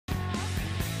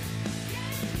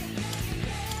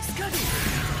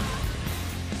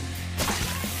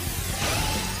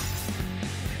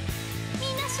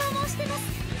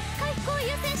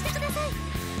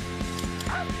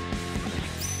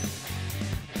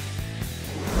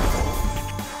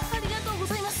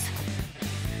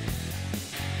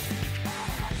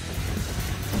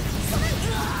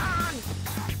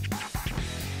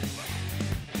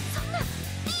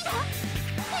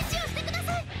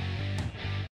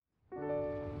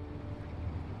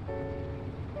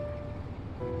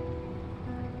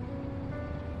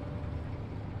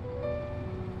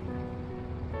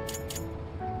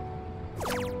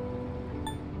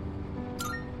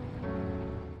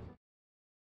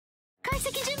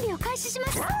析準備を開始しま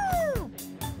す。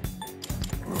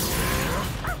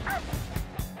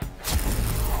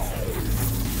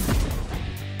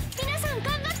皆さん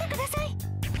頑張ってください。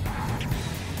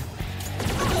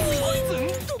ポイズ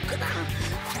ンドッグだ。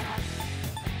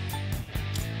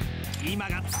今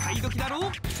が使い時だろう。何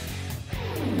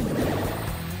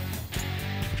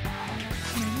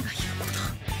が有効だ。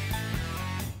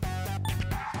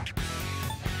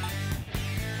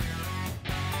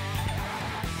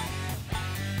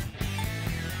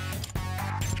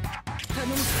頼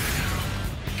むぞ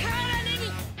カーラネギ。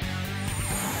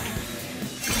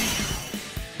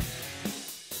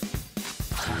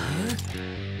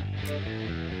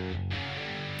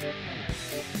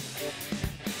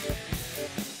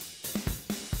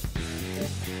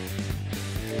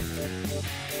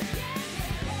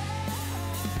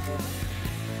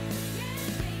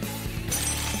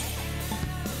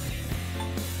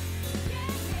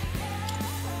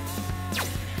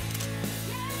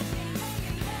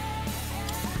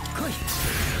来い。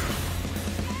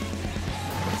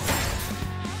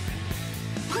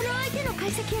この相手の解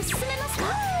析を進めますか。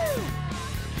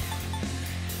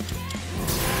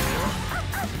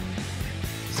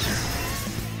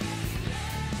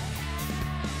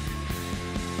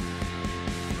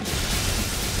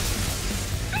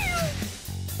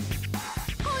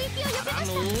攻撃を避けまし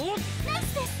た。ナイス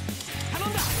です。頼ん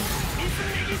だ。ミス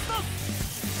ネギスト。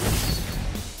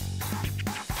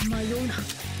迷うな。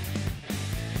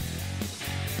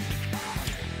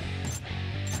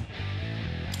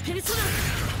ペルソナ。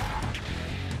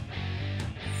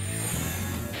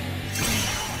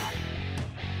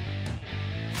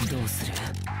どうする。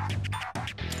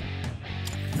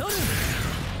ノル。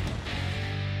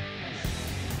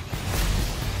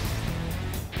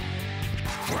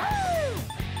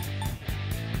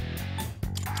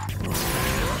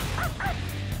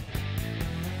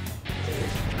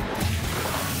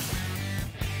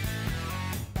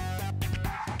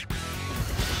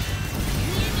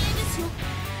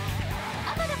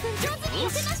天田君上手に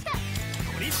避けました。ト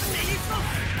リスネギスト。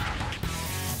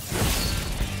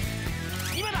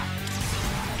今だ。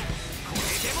これ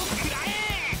でも食らえ。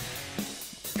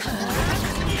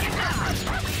逃げた。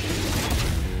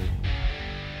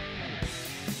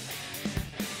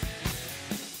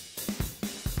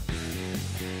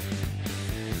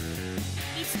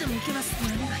いつでも行けます。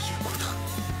何が有効だ。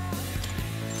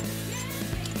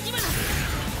今だ。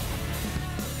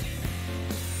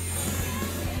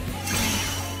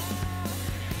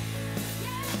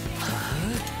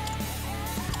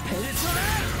ペルソナ。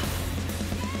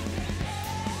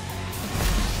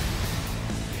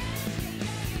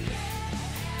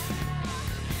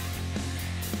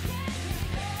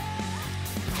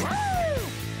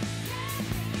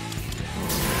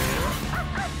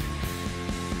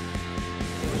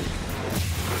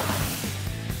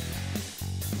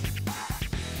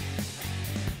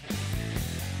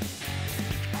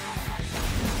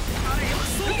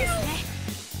そうですね。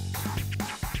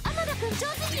天田君上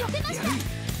手に避けました。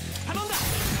頼んだ。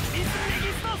ミスネ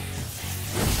ギスト。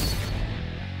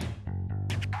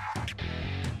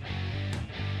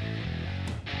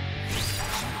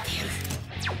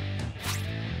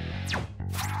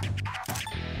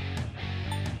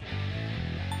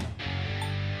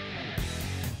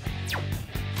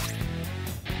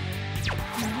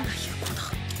何が有効だ。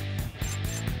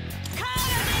カー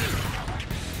ラネギ。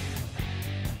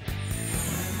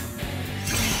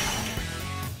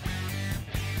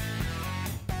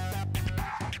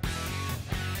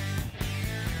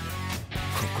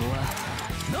ここは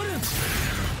ノル。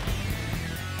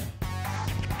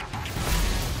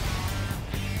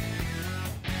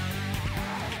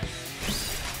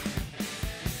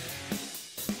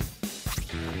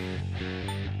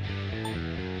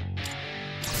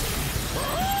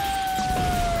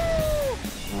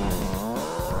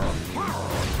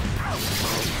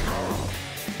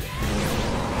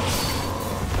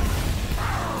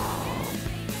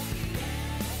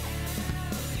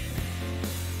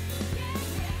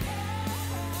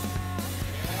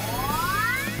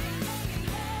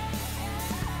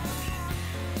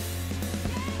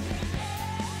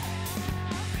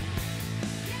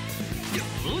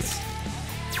よし。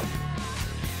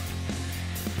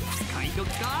使い時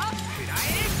か。食らえ。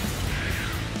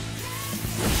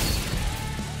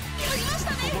やりました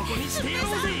ね。ボコボコにしてやろ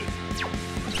うぜ。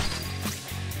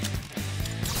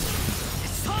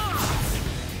さあ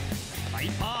ハイ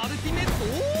パーアルティメット。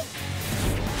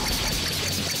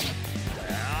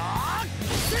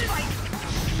成敗。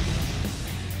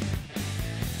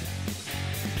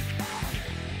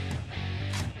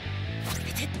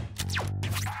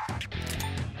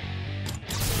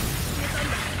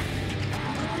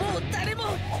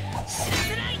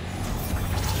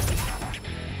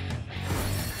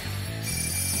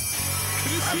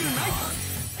ど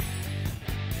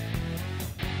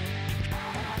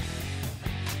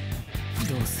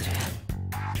うする？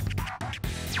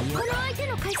この相手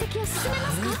の解析を進め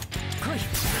ますか？来い。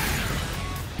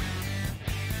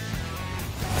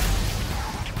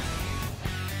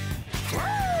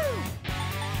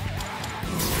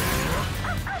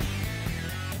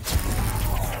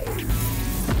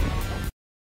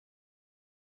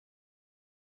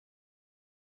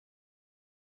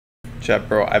Chat,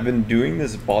 bro, I've been doing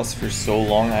this boss for so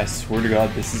long, I swear to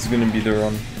god, this is gonna be the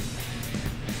run.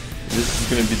 This is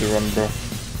gonna be the run, bro.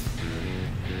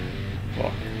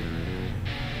 Fuck.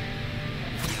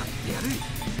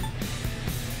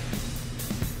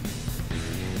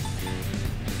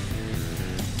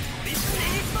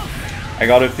 I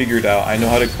got it figured out. I know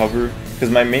how to cover, because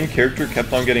my main character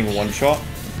kept on getting one shot,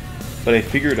 but I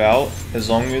figured out as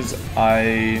long as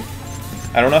I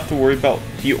don't have to worry about,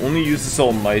 he only uses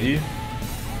Almighty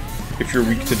if you're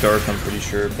weak to dark, I'm pretty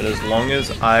sure, but as long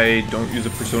as I don't use a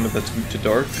persona that's weak to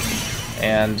dark,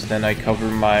 and then I cover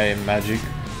my magic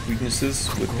weaknesses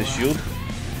with the shield,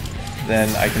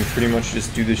 then I can pretty much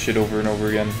just do this shit over and over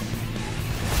again.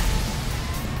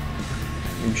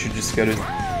 We should just get it. We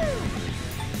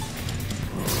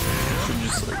should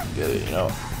just like get it, you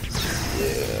know?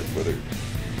 Yeah, brother.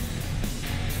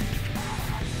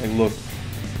 Like, look.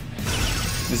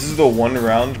 This is the one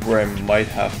round where I might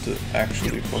have to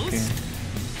actually fucking...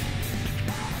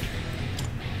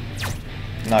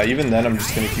 Nah, even then I'm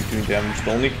just gonna keep doing damage.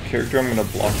 The only character I'm gonna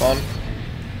block on,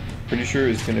 pretty sure,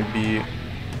 is gonna be...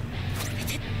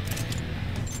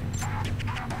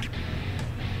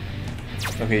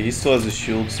 Okay, he still has a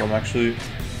shield, so I'm actually...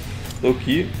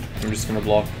 Low-key, I'm just gonna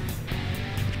block.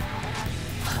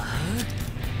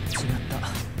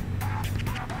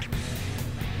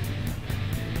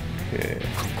 Okay.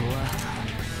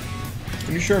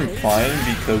 Pretty sure I'm fine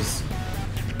because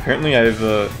apparently I have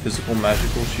a physical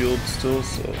magical shield still,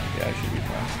 so yeah, I should be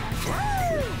fine.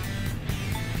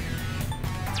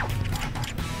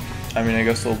 I mean, I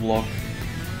guess I'll block.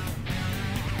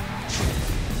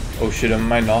 Oh shit, am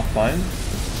I not fine?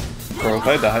 Bro, if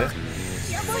I die...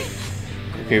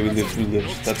 Okay, we lived, we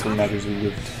lived. That's what matters, we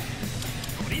lived.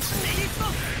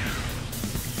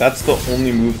 That's the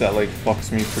only move that like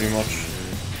fucks me pretty much.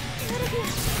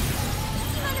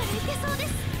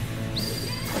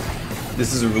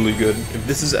 This is really good. If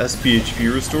this is SPHP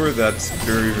restore, that's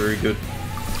very, very good.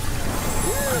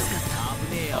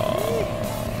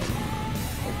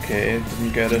 Okay, it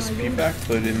didn't get SP back,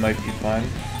 but it might be fine.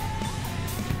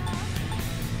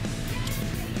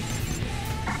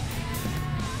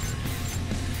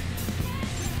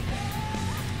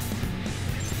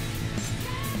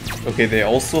 Okay, they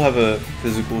also have a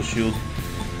physical shield.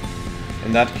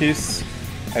 In that case,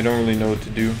 I don't really know what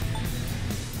to do.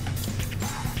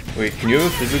 Wait, can you have a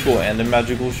physical and a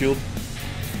magical shield?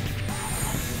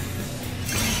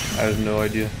 I have no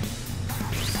idea.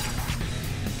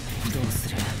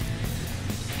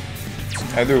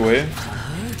 Either way,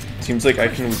 seems like I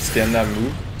can withstand that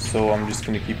move, so I'm just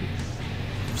gonna keep it.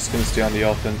 I'm just gonna stay on the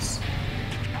offense.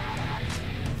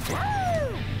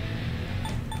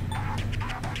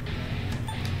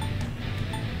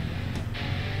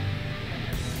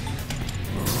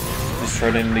 Just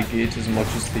try to negate as much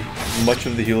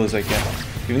of the heal as I can.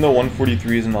 Even though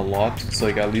 143 isn't a lot, it's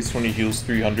like at least when he heals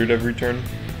 300 every turn.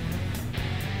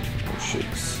 Oh shit.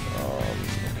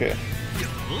 Okay.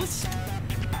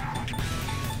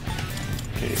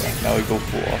 Okay, yeah, now we go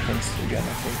full offense again,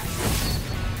 I think.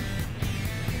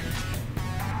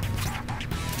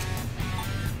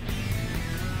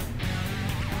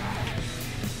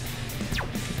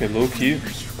 Okay, low key.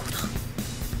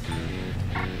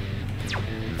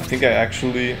 I think I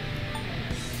actually...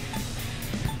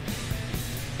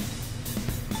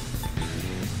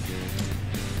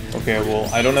 Okay, well,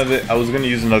 I don't have it. I was gonna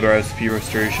use another SP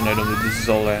restoration item, but this is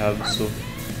all I have, so...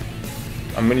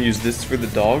 I'm gonna use this for the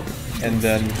dog, and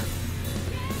then...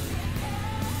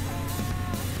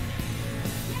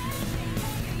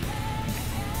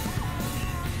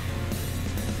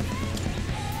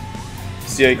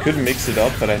 See, I could mix it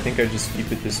up, but I think I just keep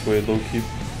it this way, low-key.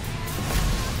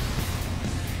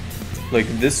 Like,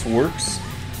 this works,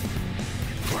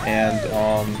 and,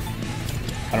 I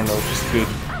don't know, it's just good.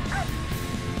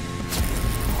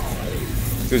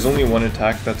 There's only one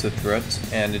attack that's a threat,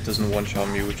 and it doesn't one-shot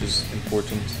me, which is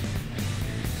important.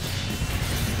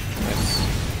 Nice.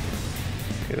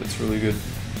 Okay, that's really good.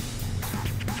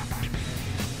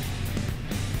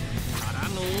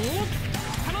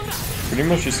 Pretty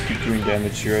much just keep doing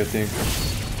damage here, I think.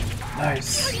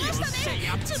 Nice.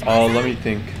 Let me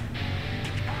think.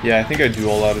 Yeah, I think I do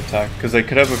all out attack, because I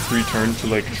could have a free turn to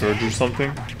like charge or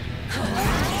something.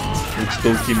 Which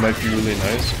low-key might be really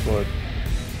nice, but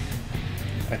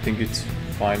I think it's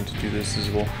fine to do this as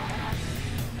well.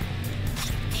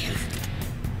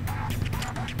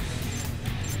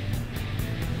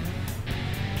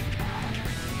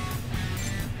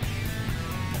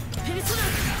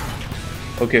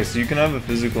 Okay, so you can have a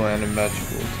physical and a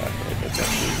magical attack. Oh, that's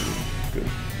actually really good.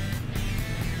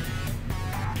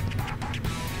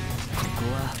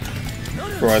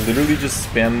 Bro, I literally just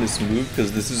spam this move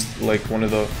because this is like one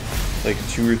of the like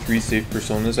 2 or 3 safe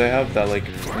personas I have that like,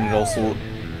 and it also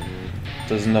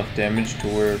does enough damage to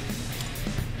where.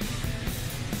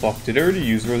 Fuck, did I already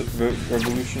use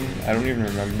Revolution? I don't even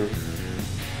remember.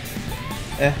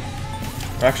 I'm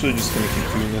actually just gonna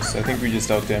keep doing this. I think we just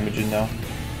out damage it now.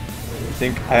 I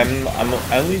think I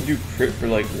only do crit for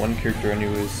like one character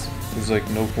anyways. There's like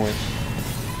no point.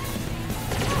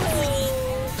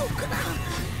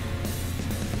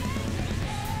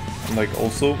 And like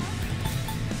also,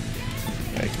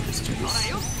 I can just do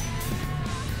this.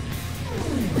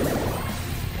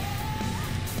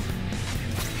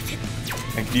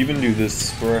 I could even do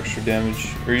this for extra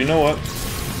damage. Or you know what?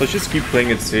 Let's just keep playing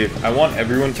it safe. I want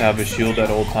everyone to have a shield at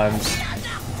all times.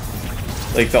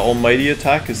 Like, the almighty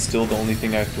attack is still the only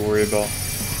thing I have to worry about.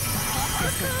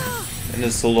 And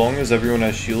as so long as everyone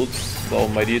has shields, the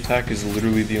almighty attack is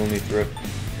literally the only threat.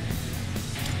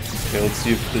 Okay, let's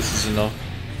see if this is enough.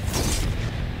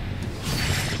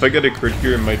 If I get a crit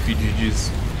here, it might be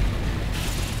GG's.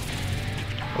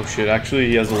 Oh shit, actually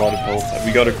he has a lot of health.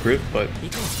 We got a crit, but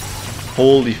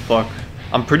holy fuck.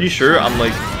 I'm pretty sure I'm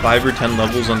like 5 or 10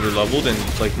 levels underleveled,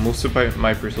 and like most of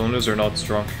my personas are not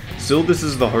strong. Still, this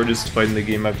is the hardest fight in the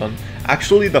game I've done.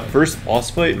 Actually, the first boss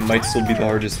fight might still be the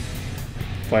hardest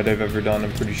fight I've ever done,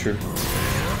 I'm pretty sure.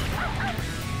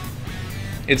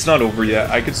 It's not over yet.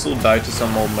 I could still die to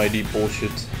some almighty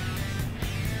bullshit.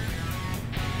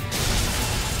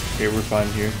 Okay, we're fine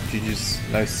here. GG's.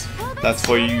 Nice. That's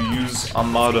why you use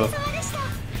Amada.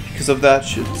 Because of that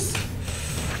shit.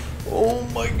 Oh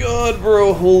my god,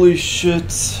 bro. Holy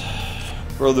shit.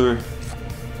 Brother.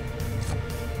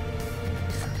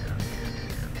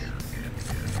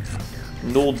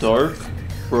 Null Dark?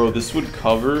 Bro, this would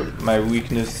cover my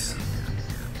weakness.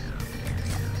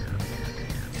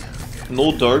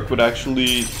 Null Dark would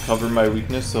actually cover my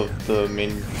weakness of the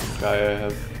main guy I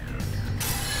have.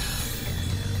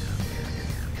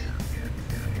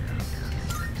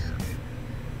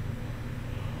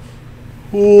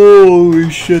 Holy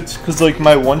shit, because like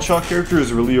my one-shot character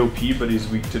is really OP, but he's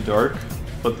weak to Dark.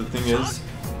 But the thing is,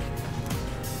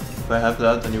 if I have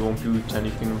that, then he won't be weak to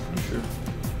anything, I'm pretty sure.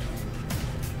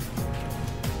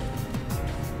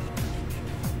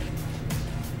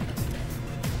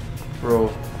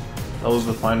 Bro, that was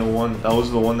the final one. That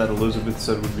was the one that Elizabeth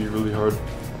said would be really hard.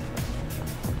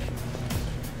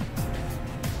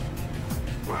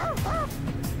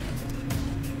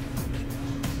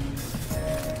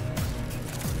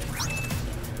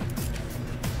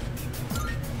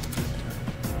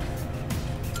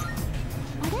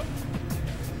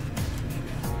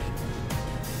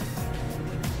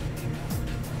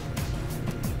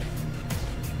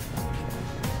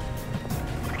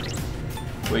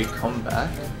 Wait, come back?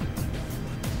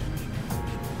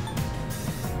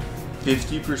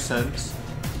 50%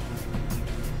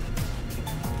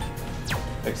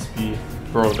 XP.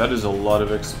 Bro, that is a lot of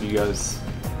XP, guys.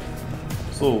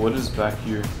 So, what is back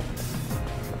here?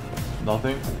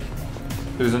 Nothing?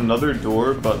 There's another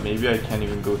door, but maybe I can't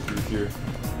even go through here.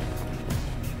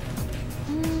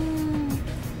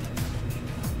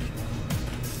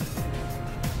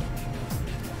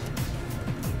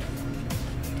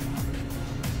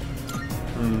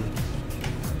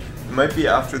 It might be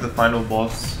after the final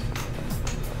boss.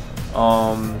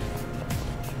 I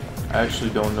actually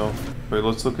don't know. Wait,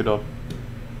 let's look it up.